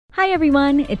Hi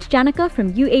everyone, it's Janica from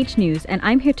UH News, and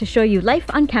I'm here to show you life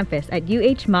on campus at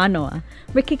UH Mānoa.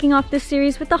 We're kicking off this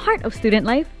series with the heart of student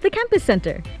life, the Campus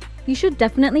Center. You should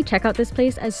definitely check out this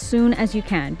place as soon as you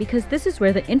can because this is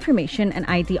where the Information and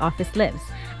ID office lives.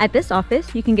 At this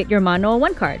office, you can get your Mānoa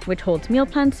One Card, which holds meal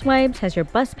plan swipes, has your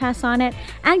bus pass on it,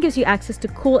 and gives you access to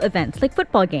cool events like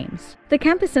football games. The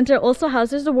Campus Center also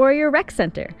houses the Warrior Rec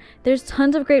Center. There's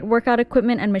tons of great workout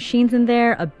equipment and machines in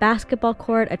there, a basketball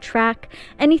court, a track,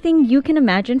 anything you can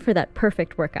imagine for that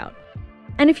perfect workout.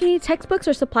 And if you need textbooks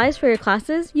or supplies for your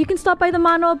classes, you can stop by the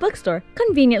Mānoa Bookstore,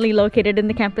 conveniently located in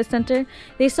the Campus Center.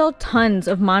 They sell tons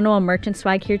of Mānoa merch and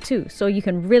swag here too, so you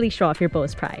can really show off your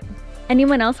Beau's pride.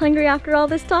 Anyone else hungry after all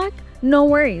this talk? No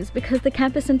worries, because the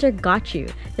Campus Center got you.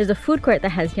 There's a food court that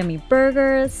has yummy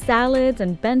burgers, salads,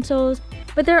 and bentos,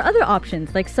 but there are other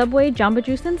options like Subway, Jamba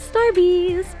Juice, and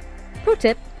Starbucks. Pro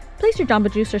tip, place your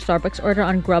Jamba Juice or Starbucks order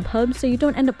on Grubhub so you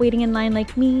don't end up waiting in line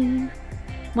like me.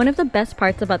 One of the best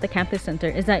parts about the Campus Center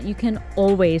is that you can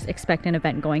always expect an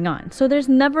event going on, so there's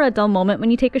never a dull moment when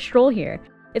you take a stroll here.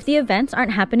 If the events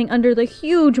aren't happening under the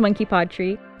huge monkey pod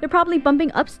tree, they're probably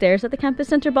bumping upstairs at the Campus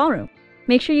Center ballroom.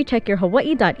 Make sure you check your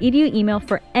hawaii.edu email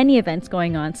for any events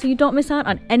going on so you don't miss out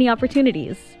on any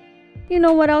opportunities. You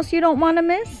know what else you don't want to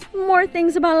miss? More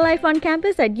things about life on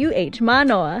campus at UH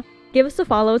Mānoa. Give us a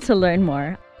follow to learn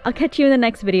more. I'll catch you in the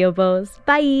next video, Beaus.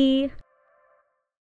 Bye!